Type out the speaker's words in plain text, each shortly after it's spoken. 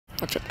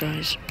What's up,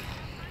 guys?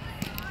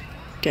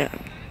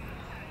 Damn,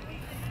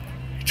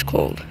 it's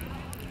cold.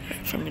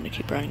 If I'm gonna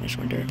keep riding this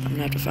winter, I'm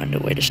gonna have to find a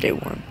way to stay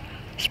warm,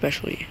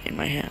 especially in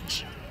my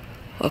hands.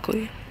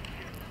 Luckily,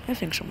 I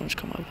think someone's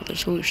come up with a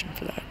solution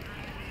for that.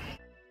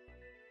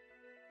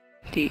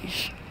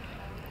 These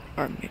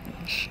are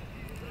mittens.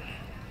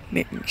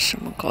 Mittens,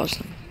 someone calls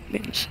them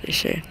mittens, they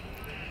say.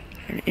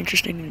 They're an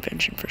interesting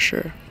invention for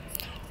sure,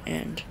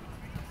 and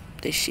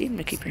they seem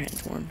to keep your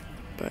hands warm,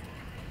 but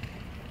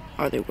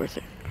are they worth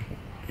it?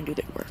 And do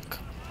they work?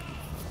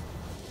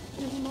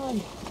 Never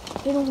mind.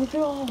 They don't work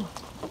at all.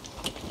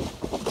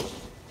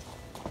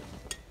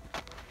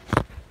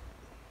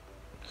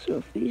 So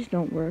if these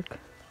don't work,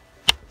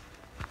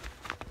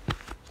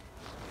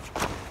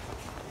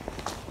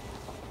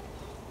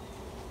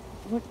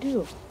 what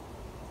do?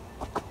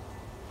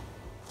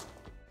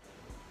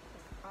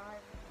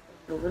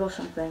 A little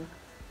something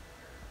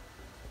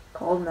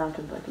called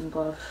mountain biking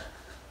gloves.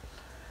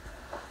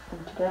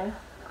 And today,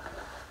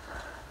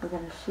 we're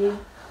gonna see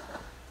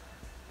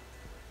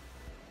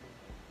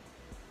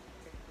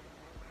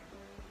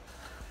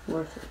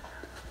worth it.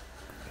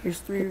 Here's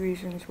 3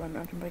 reasons why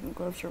mountain biking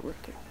gloves are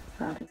worth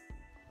it.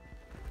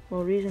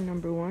 Well, reason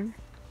number 1,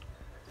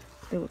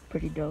 they look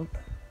pretty dope,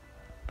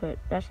 but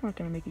that's not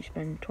gonna make you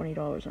spend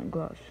 $20 on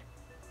gloves,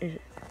 is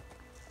it?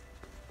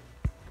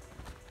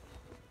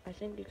 I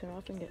think you can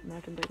often get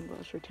mountain biking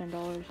gloves for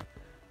 $10,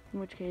 in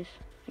which case,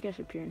 I guess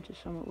appearance is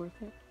somewhat worth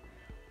it,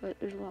 but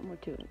there's a lot more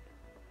to it.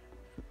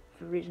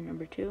 For reason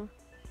number 2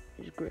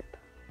 is grip.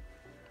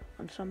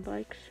 On some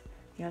bikes,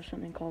 you have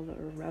something called a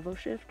revo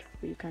shift,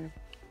 where you kind of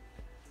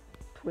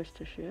twist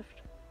to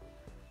shift,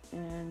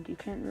 and you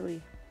can't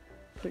really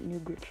put new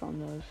grips on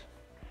those.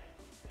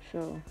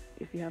 So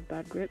if you have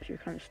bad grips, you're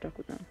kind of stuck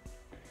with them.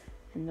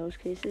 In those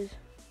cases,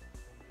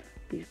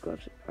 these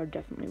gloves are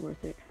definitely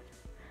worth it.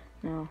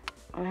 Now,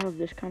 I have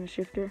this kind of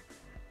shifter.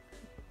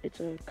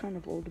 It's a kind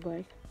of old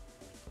bike,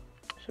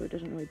 so it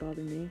doesn't really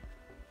bother me,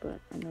 but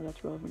I know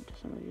that's relevant to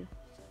some of you.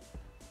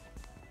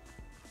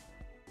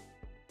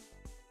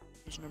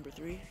 Reason number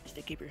 3 is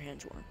to keep your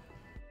hands warm.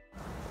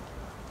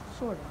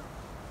 Sort of.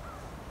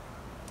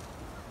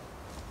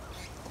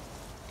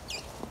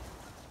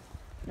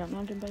 Now,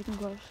 mountain biking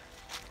gloves,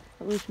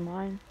 at least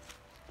mine,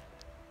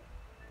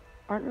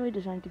 aren't really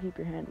designed to keep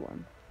your hand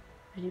warm.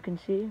 As you can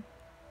see,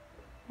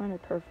 mine are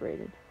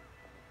perforated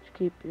to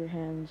keep your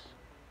hands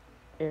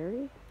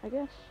airy, I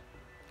guess.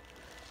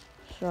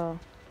 So,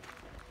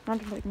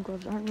 mountain biking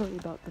gloves aren't really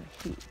about the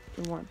heat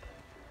and warmth.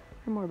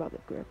 They're more about the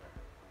grip.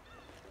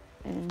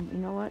 And you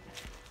know what?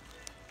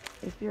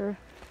 If you're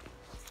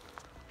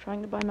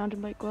trying to buy mountain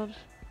bike gloves,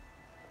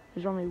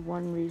 there's only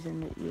one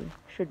reason that you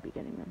should be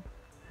getting them.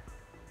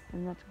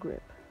 And that's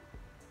grip.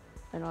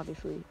 And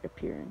obviously,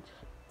 appearance.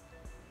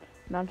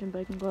 Mountain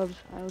biking gloves,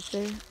 I would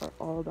say, are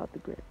all about the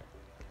grip.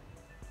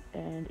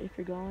 And if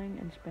you're going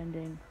and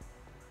spending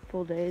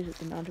full days at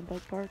the mountain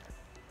bike park,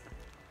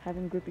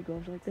 having grippy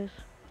gloves like this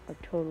are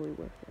totally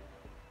worth it.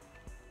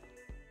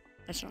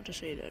 That's not to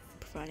say that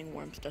providing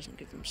warmth doesn't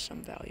give them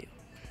some value.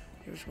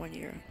 There was one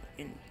year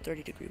in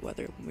 30-degree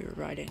weather when we were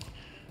riding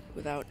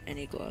without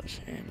any gloves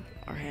and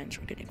our hands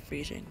were getting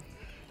freezing.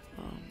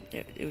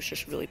 It was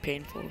just really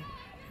painful,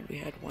 and we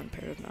had one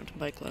pair of mountain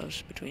bike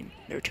gloves between,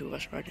 there were 2 of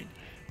us riding,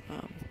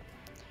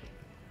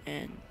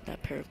 and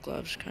that pair of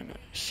gloves kind of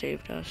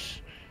saved us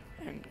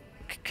and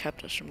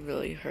kept us from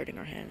really hurting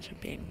our hands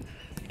and being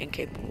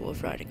incapable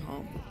of riding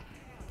home.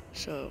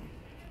 So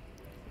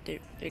they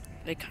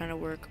kind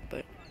of work,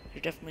 but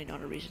they're definitely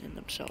not a reason in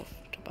themselves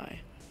to buy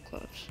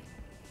gloves.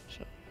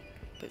 So,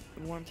 but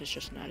warmth is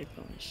just an added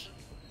bonus.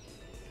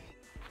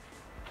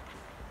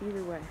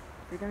 Either way,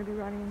 if you're gonna be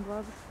riding in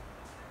gloves,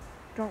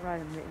 don't ride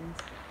in mittens.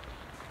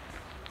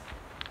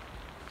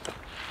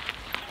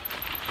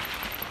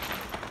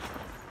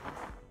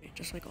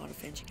 Just like a lot of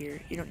fancy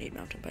gear, you don't need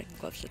mountain biking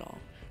gloves at all.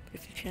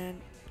 But if you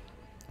can,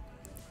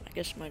 I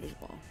guess might as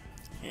well.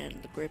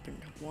 And the grip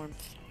and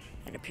warmth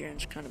and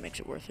appearance kind of makes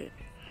it worth it.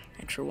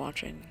 Thanks for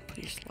watching.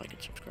 Please like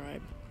and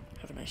subscribe.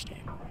 Have a nice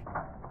day.